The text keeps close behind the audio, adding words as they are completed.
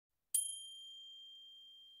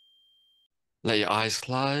Let your eyes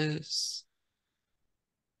close.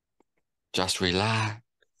 Just relax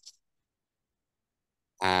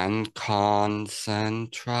and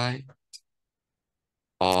concentrate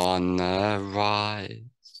on the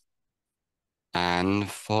rise and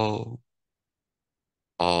fall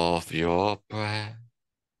of your breath.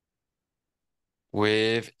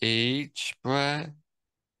 With each breath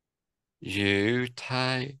you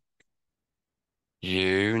take,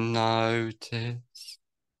 you notice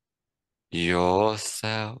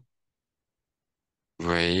yourself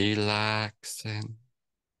relaxing.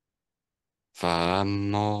 The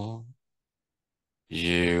more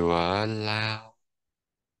you allow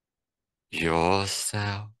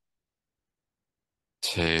yourself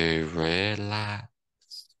to relax,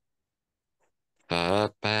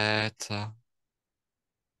 the better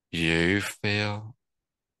you feel,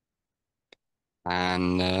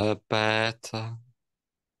 and the better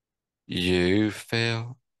you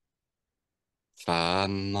feel, the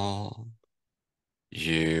more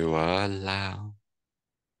you allow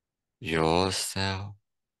yourself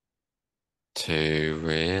to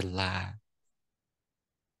relax.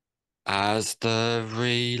 As the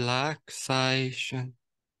relaxation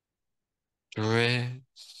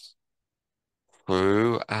drifts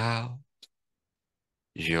throughout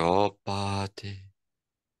your body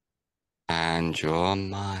and your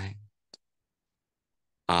mind,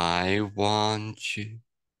 I want you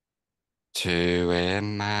to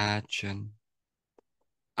imagine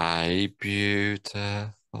a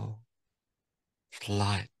beautiful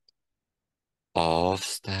flight of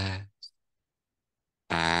stairs,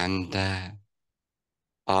 and there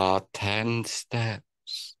are 10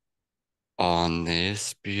 steps on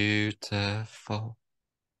this beautiful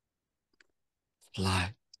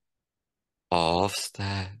flight of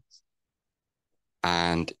stairs,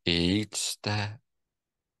 and each step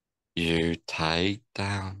you take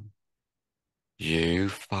down, you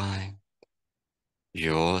find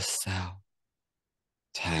yourself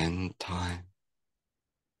 10 times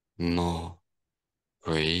more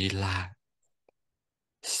relaxed,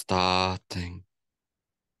 starting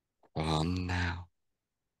from now.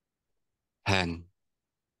 10.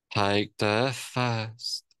 Take the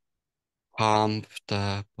first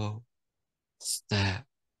comfortable step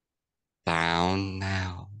down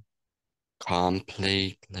now,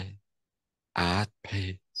 completely at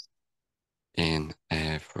peace in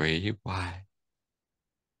every way.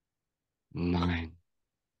 9.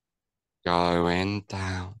 Going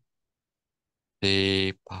down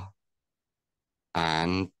deeper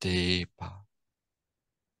and deeper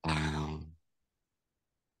down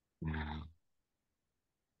now,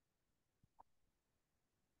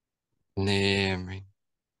 clearing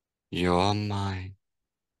your mind,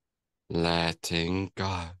 letting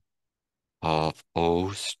go of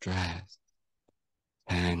all stress,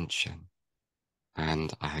 tension,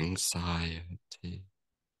 and anxiety.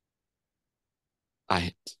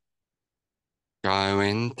 8.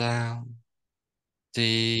 Going down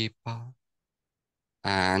deeper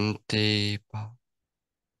and deeper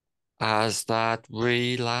as that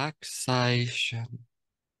relaxation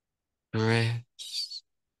drifts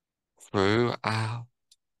throughout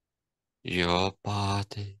your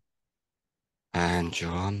body and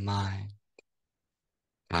your mind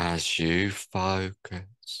as you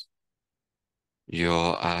focus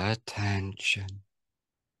your attention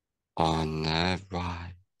on the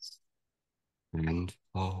rise and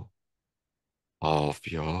fall of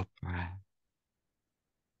your breath.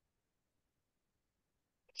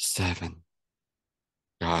 7.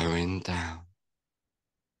 Going down,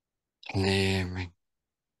 clearing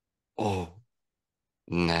all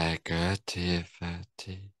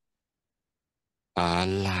negativity,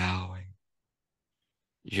 allowing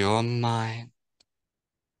your mind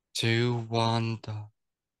to wander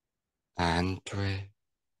and drift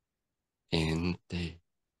in deep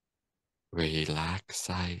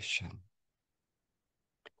relaxation.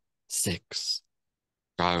 6.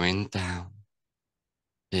 Going down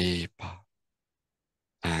deeper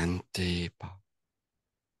and deeper,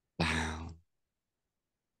 down,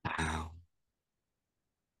 down.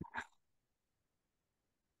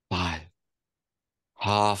 5.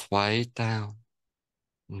 Halfway down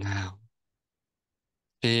now,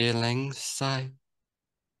 feeling safe,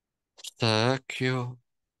 secure,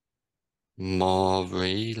 more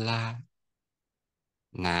relaxed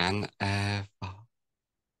than ever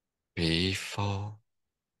before,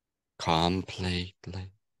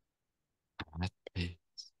 completely at peace.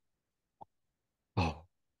 4.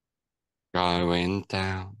 Going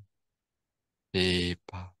down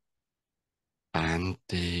deeper and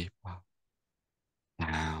deeper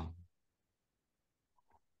down.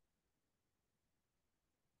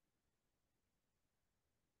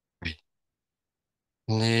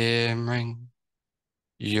 clearing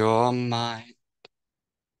your mind,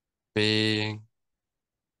 being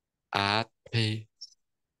at peace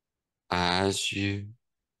as you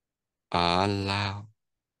allow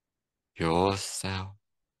yourself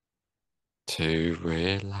to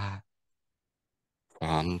relax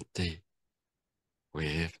from deep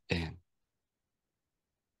within.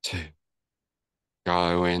 2.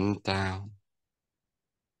 Going down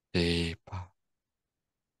deeper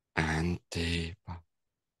and deeper,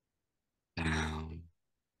 down,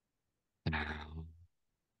 down.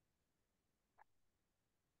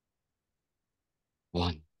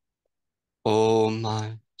 1.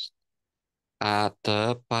 Almost at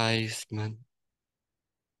the basement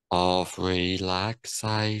of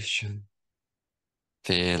relaxation,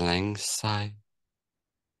 feeling safe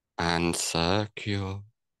and secure,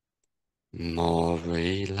 more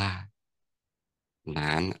relaxed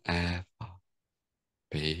than ever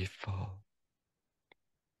before.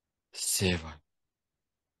 0.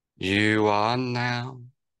 You are now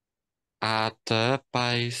at the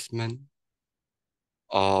basement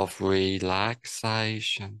of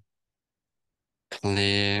relaxation,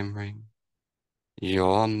 clearing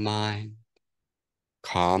your mind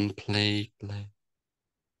completely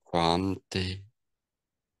from deep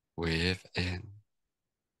within.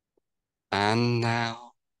 And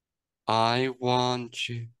now I want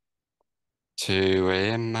you to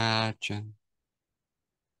imagine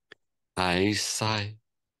a safe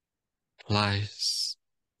place.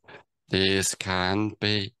 This can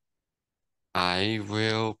be a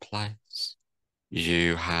real place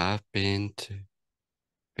you have been to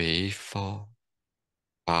before,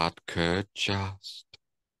 but could just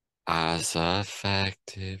as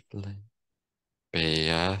effectively be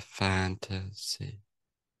a fantasy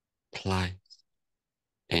place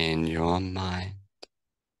in your mind.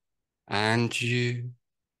 And you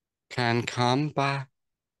can come back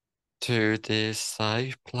to this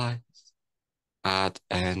safe place at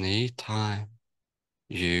any time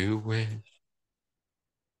you wish.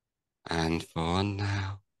 And for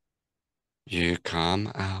now, you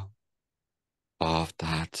come out of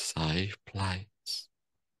that safe place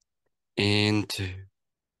into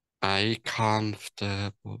a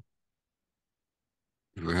comfortable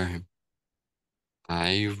room,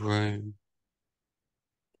 a room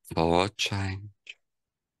for change,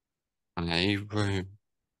 a room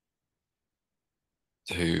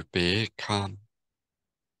to become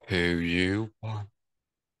who you want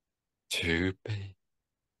to be.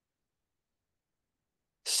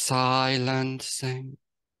 Silencing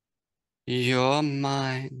your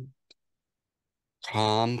mind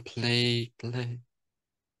completely,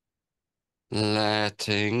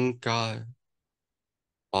 letting go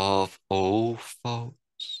of all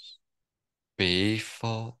thoughts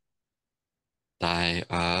before they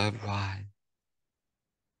arise,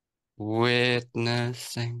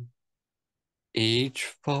 witnessing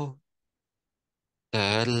each thought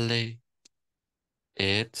delete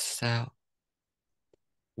itself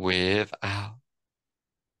without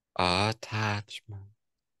attachment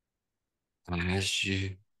as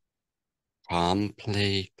you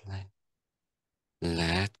completely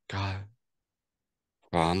let go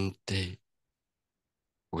from deep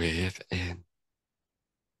within,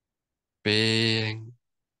 being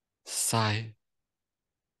safe,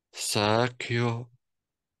 secure,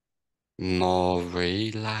 more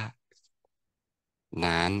relaxed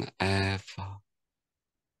than ever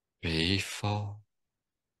before,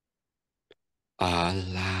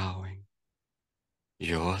 allowing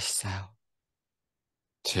yourself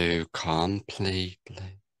to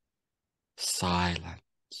completely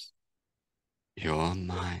silence your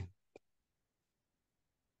mind,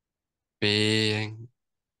 being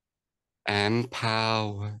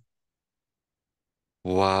empowered,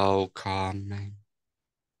 welcoming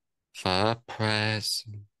the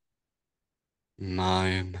present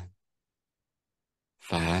moment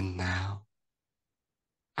for now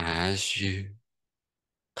as you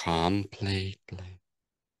completely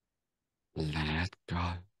let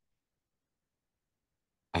go,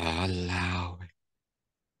 allowing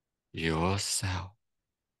yourself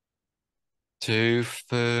to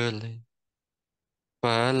fully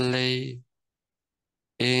believe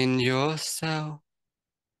in yourself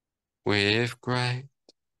with great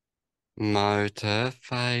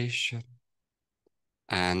motivation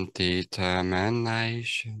and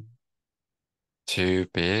determination to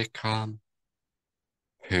become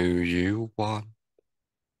who you want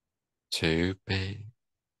to be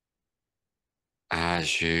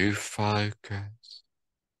as you focus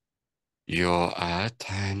your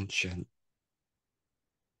attention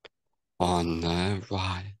on the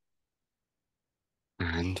right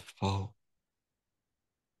and full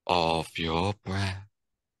of your breath,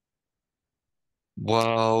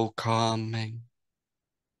 welcoming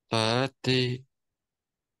the deep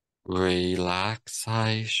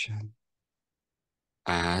relaxation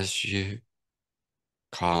as you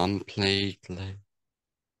completely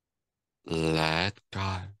let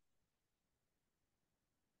go,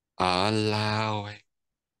 allowing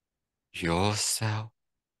yourself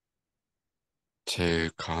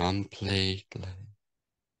to completely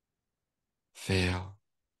feel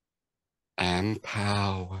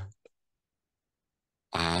empowered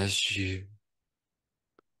as you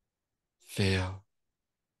feel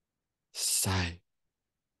safe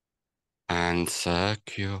and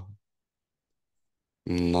secure,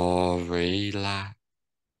 more relaxed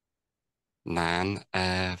than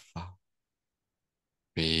ever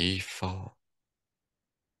before,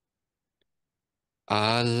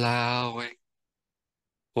 allowing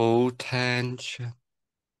all tension,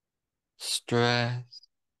 stress,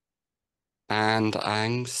 and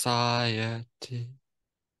anxiety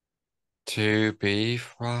to be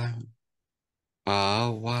thrown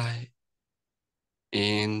away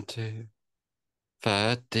into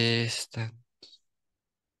the distance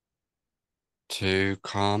to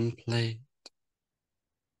complete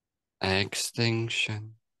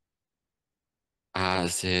extinction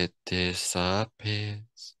as it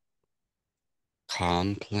disappears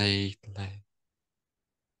completely,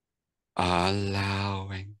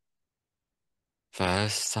 allowing the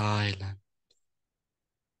silence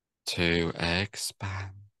to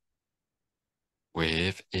expand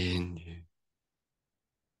within you,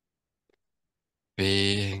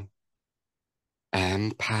 being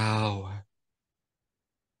empowered,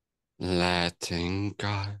 letting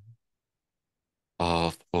go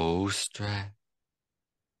of all stress,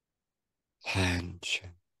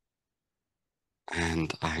 tension,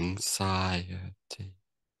 and anxiety,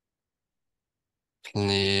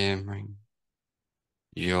 clearing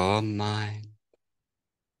your mind,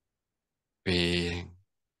 being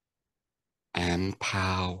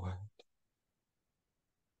empowered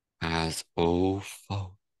as all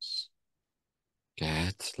thoughts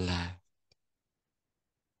get left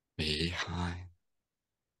behind,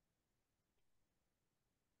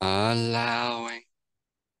 allowing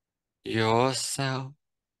yourself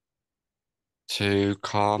to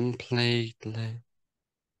completely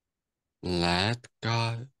let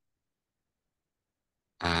go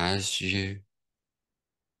as you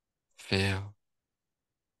feel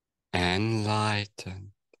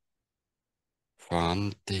enlightened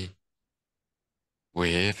from deep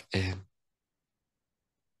within,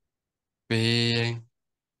 being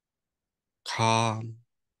calm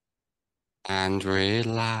and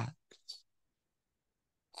relaxed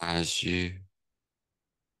as you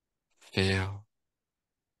feel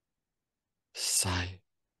safe,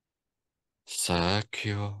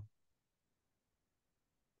 secure,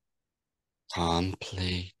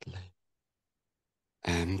 completely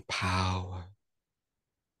empowered,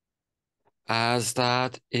 as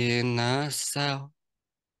that inner self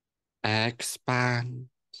expands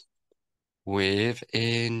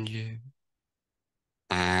within you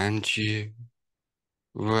and you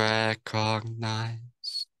recognize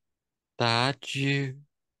that you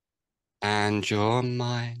and your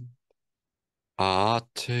mind are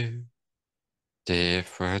two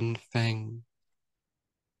different things,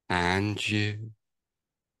 and you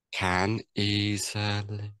can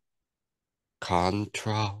easily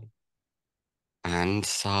control and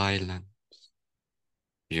silence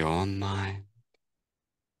your mind,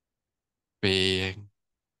 being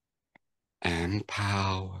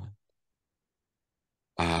empowered,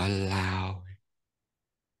 allowing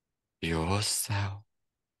yourself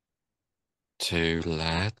to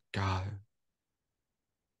let go,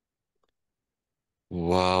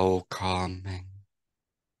 welcoming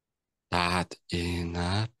that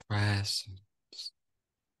inner presence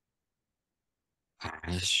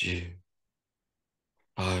as you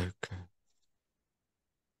focus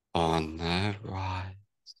on the rise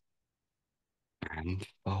and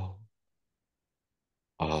fall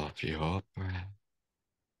of your breath,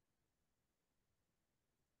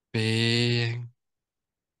 being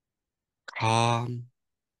calm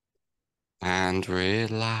and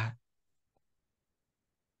relaxed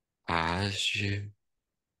as you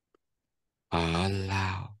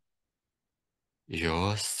allow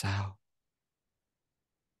yourself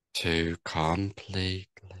to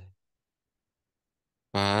completely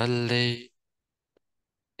believe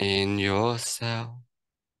in yourself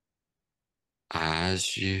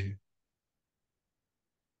as you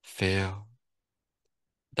feel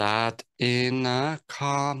that inner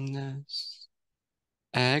calmness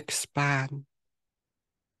expand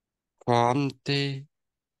from deep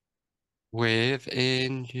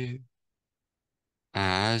within you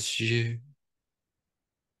as you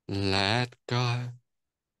let go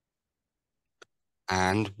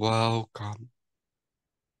and welcome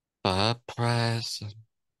the present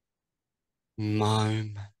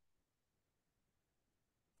moment,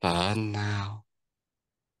 the now,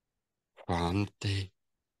 from deep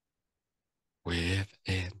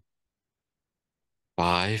within,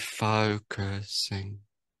 by focusing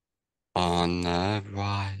on the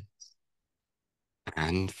rise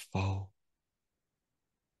and fall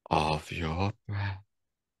of your breath,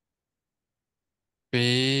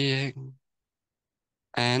 being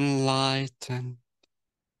enlightened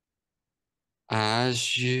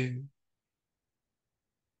as you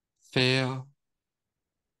feel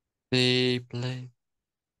deeply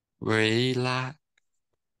relaxed,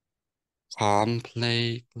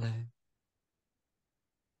 completely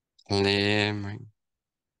clearing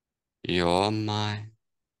your mind,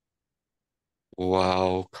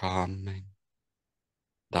 welcoming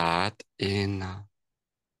that inner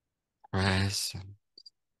presence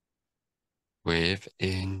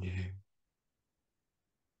within you,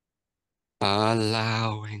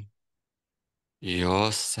 allowing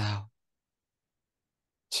yourself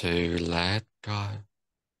to let go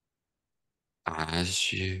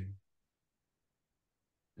as you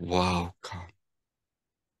welcome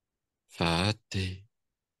the deep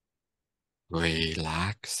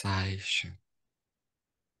relaxation,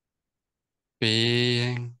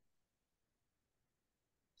 being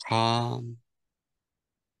calm,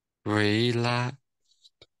 relaxed,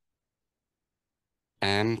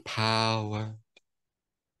 empowered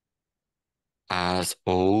as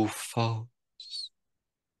all thoughts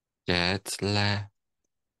get left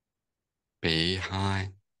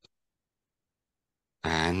behind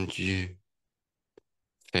and you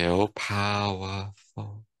feel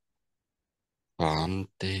powerful from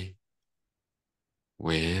deep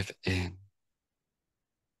within,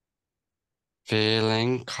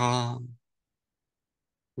 feeling calm,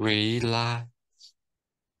 relaxed,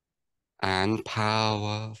 and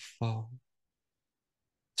powerful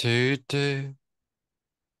to do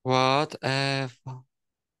whatever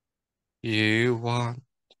you want,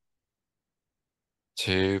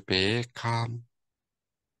 to become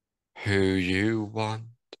who you want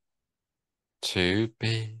to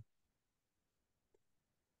be,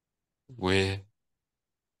 with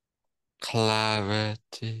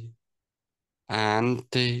clarity and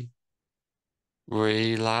deep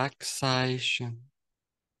relaxation,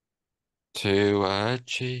 to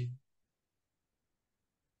achieve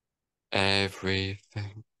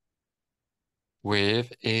everything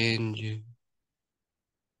within you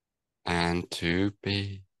and to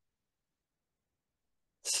be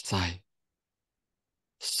safe,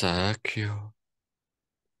 secure,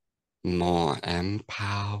 more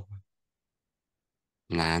empowered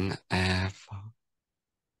than ever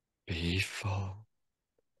before,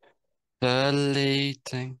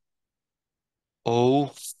 deleting all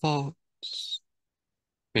thoughts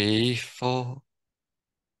before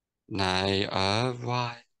they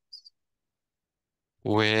arise,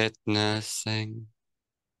 witnessing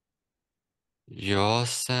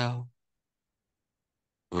yourself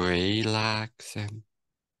relaxing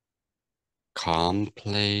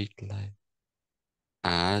completely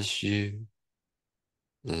as you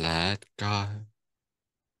let go,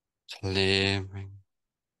 clearing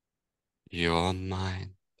your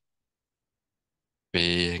mind,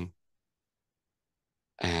 being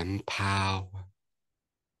empowered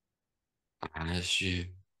as you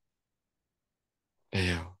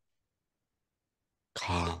feel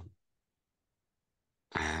calm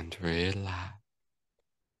and relaxed,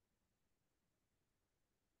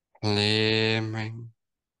 clearing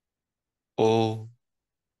all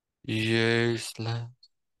useless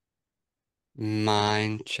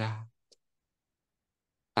mind chat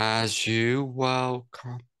as you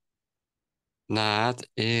welcome that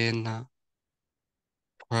inner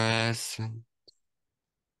presence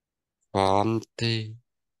from deep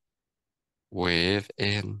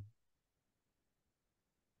within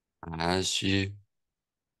as you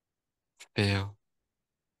feel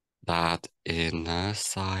that inner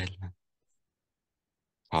silence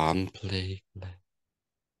completely,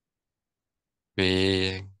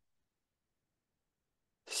 being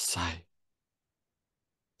safe,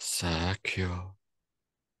 secure,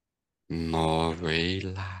 more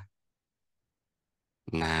relaxed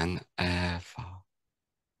than ever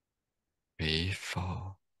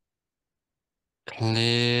before,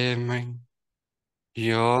 clearing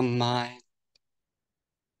your mind,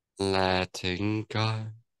 letting go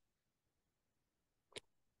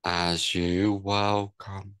as you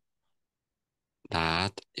welcome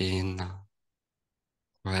that inner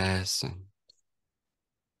presence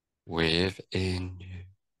within you,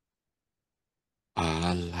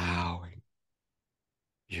 allowing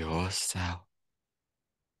yourself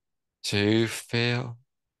to feel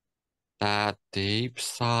that deep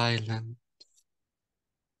silence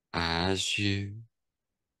as you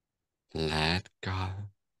let go,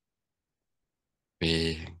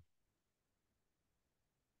 being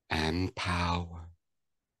empowered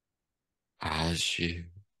as you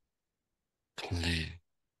clear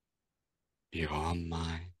your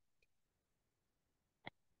mind,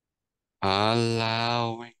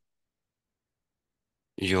 allowing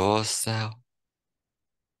yourself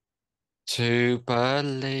to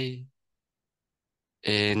believe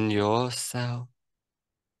in yourself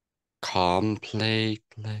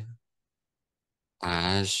completely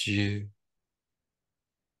as you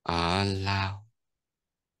allow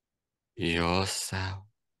yourself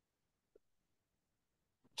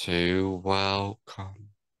to welcome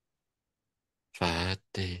the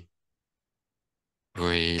deep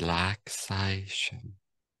relaxation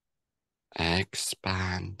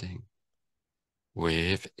expanding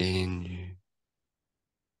within you,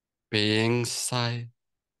 being safe,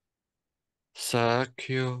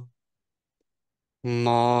 secure,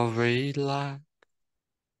 more relaxed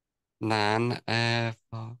than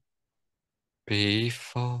ever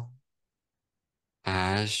before,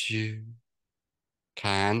 as you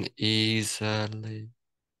can easily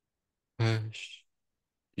push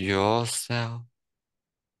yourself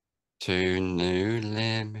to new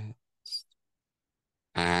limits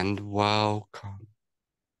and welcome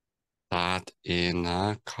that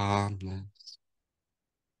inner calmness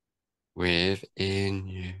within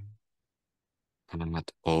you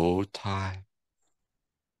at all times,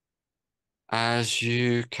 as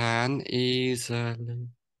you can easily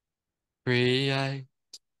create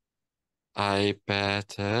a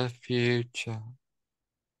better future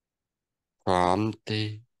from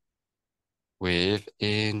deep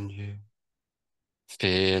within you,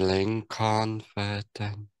 feeling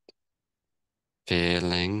confident,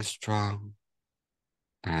 feeling strong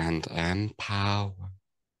and empowered,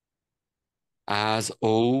 as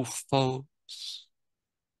all thoughts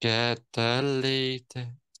get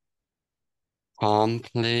deleted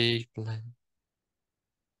completely,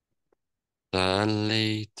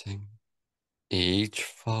 deleting each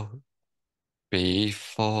thought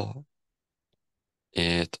before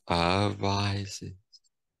it arises,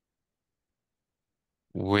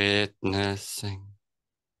 witnessing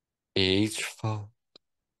each thought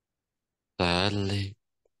delete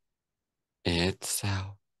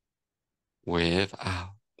itself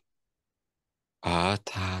without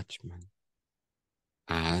attachment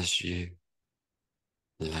as you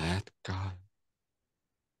let go,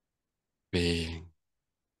 being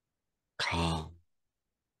calm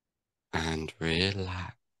and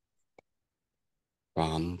relaxed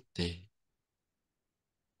from deep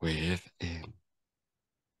within,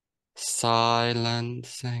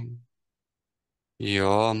 silencing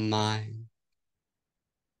your mind,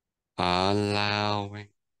 allowing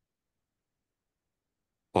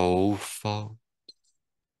all thoughts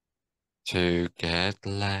to get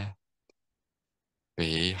left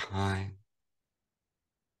behind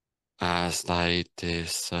as they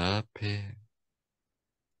disappear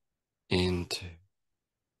into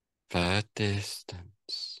the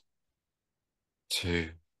distance to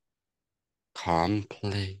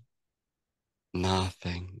complete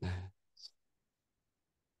nothingness.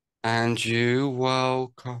 And you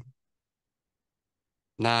welcome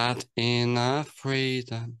that inner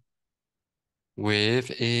freedom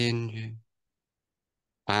within you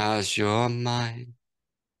as your mind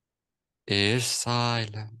is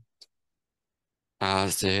silent,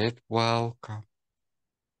 as it welcomes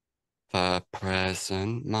the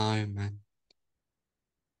present moment,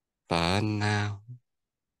 the now,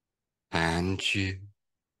 and you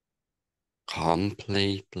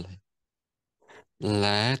completely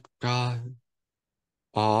let go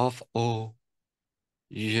of all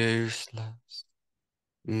useless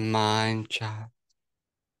mind chat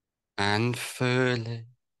and fully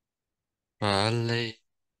believe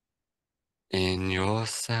in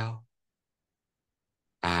yourself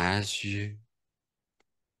as you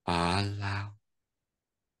allow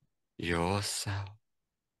yourself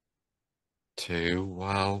to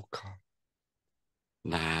welcome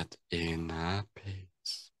that inner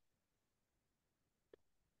peace,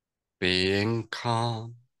 being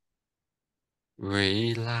calm,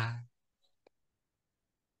 relaxed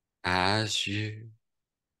as you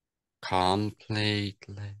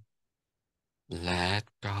completely let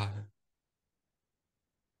go,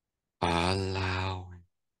 allowing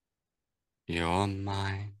your your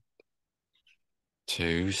mind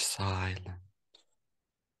to silence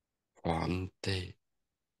from deep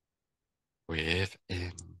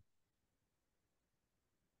within,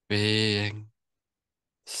 being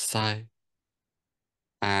safe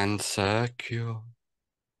and secure,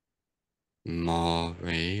 more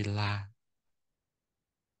relaxed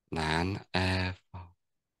than ever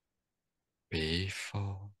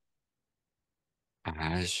before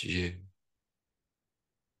as you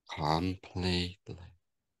completely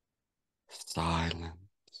silence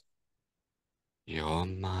your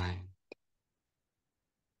mind,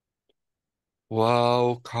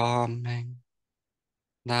 welcoming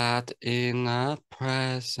that inner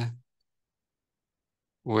presence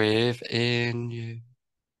within you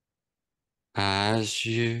as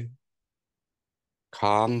you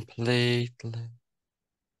completely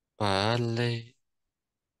believe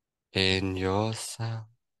in yourself,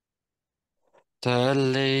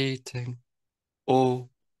 deleting all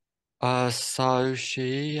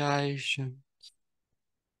association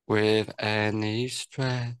with any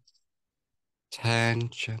stress,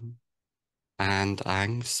 tension, and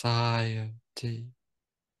anxiety,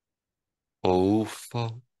 all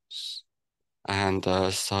thoughts and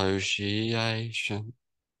association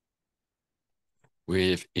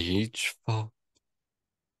with each thought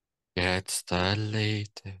gets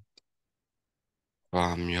deleted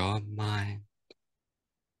from your mind,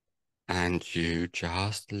 and you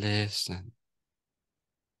just listen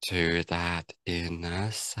to that inner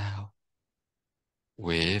self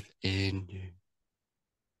within you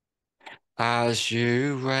as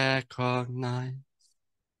you recognize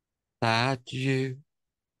that you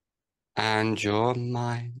and your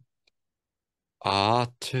mind are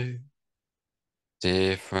two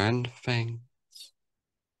different things,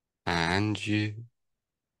 and you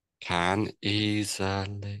can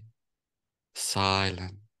easily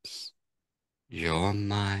silence your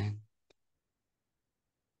mind,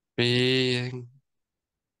 being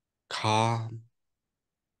calm,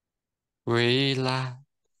 relaxed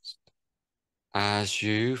as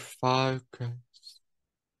you focus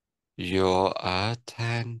your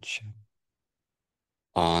attention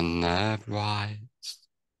on the rise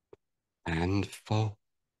and fall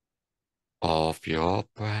of your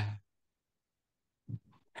breath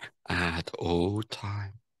at all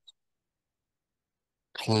times,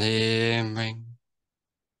 clearing,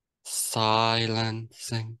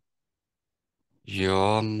 silencing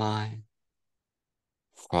your mind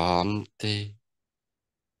from deep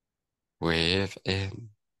within,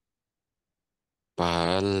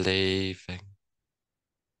 believing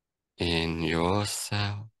in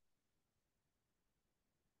yourself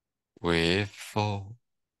with full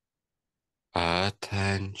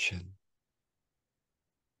attention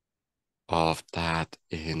of that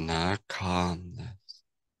inner calmness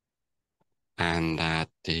and that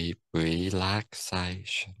deep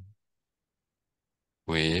relaxation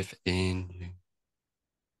within you,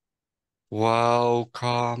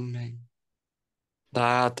 welcoming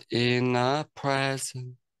that inner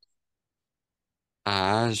presence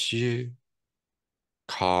as you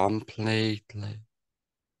completely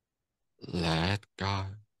let go,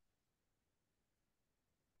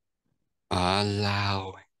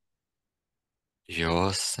 allowing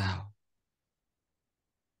yourself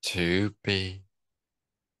to be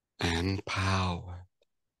empowered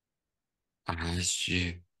as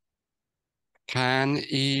you can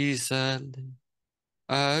easily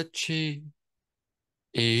achieve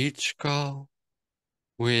each goal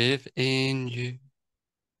within you,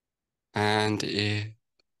 and it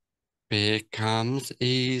becomes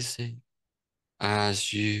easy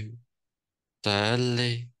as you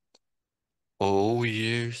delete all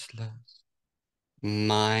useless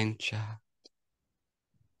mind chat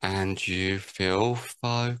and you feel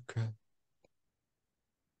focused,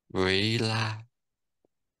 relaxed,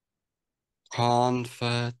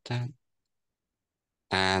 confident,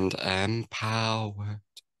 and empowered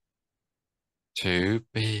to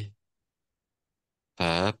be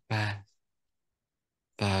the best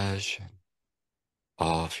version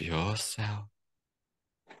of yourself,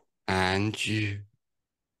 and you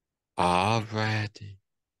are ready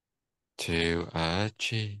to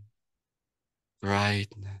achieve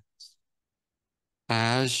greatness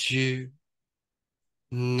as you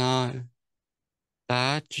know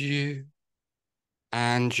that you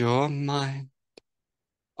and your mind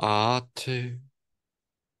are two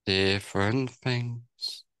different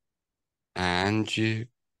things, and you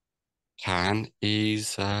can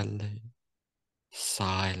easily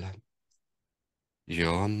silence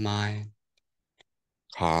your mind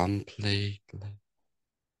completely,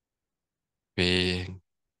 being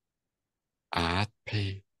at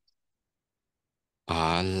peace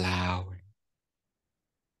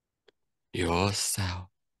yourself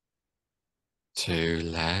to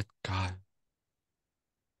let go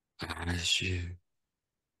as you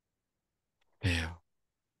feel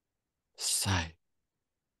safe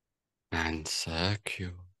and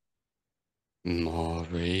secure, more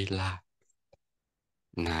relaxed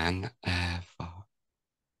than ever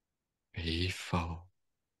before,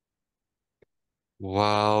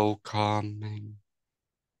 welcoming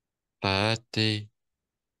the deep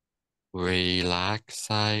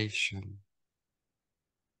relaxation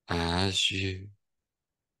as you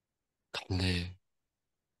clear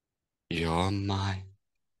your mind,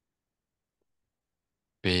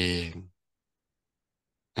 being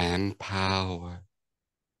empowered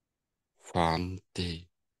from deep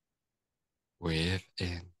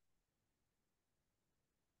within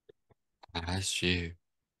as you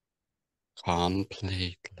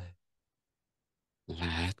completely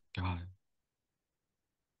let go,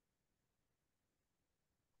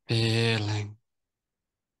 feeling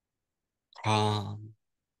calm,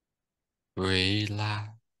 relaxed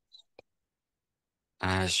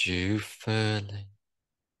as you fully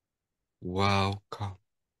welcome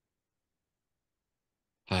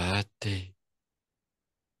the deep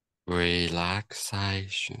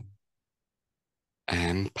relaxation,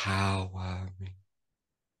 empowering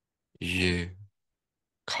you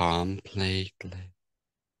completely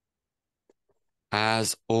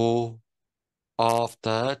as all of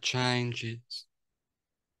the changes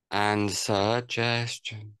and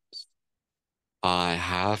suggestions I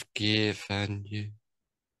have given you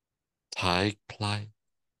take place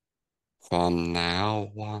from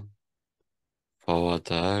now on for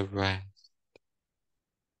the rest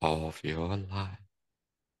of your life.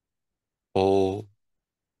 All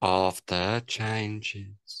of the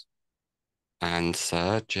changes and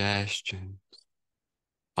suggestions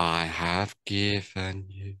I have given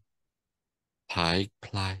you take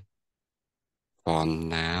place from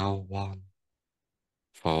now on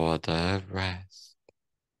for the rest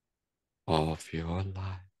of your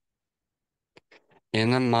life.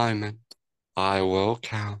 In a moment, I will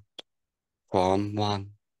count from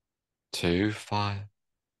 1 to 5,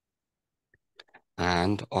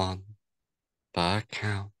 and on the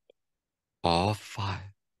count of 5,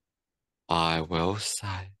 I will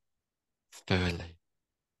say fully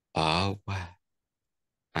aware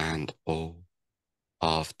and all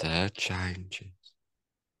of the changes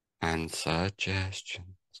and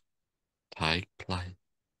suggestions take place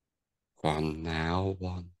from now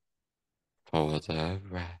on for the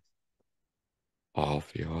rest of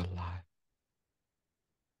your life.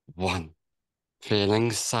 1.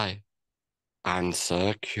 Feeling safe and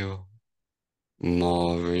secure,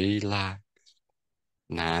 more relaxed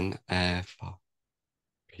than ever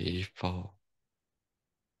before.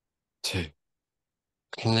 2.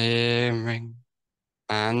 Clearing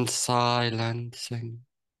and silencing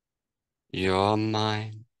your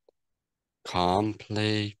mind,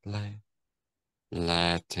 completely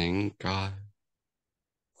letting go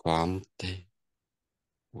from deep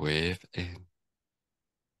within.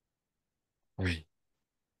 3.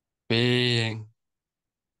 Being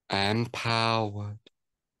empowered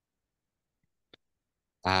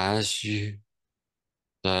as you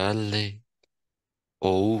delete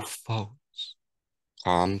all thoughts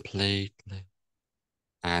completely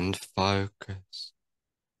and focus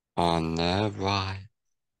on the rise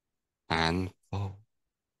and fall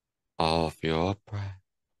of your breath,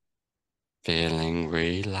 feeling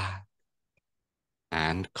relaxed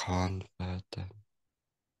and confident.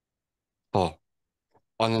 4.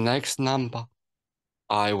 On the next number,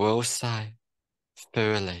 I will say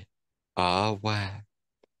fully aware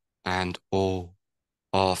and all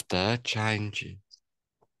of the changes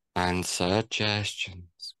and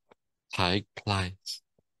suggestions take place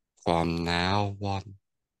from now on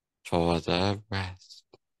for the rest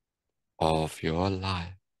of your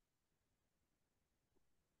life.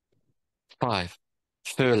 5.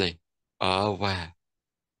 Fully aware.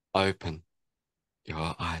 Open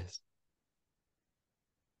your eyes.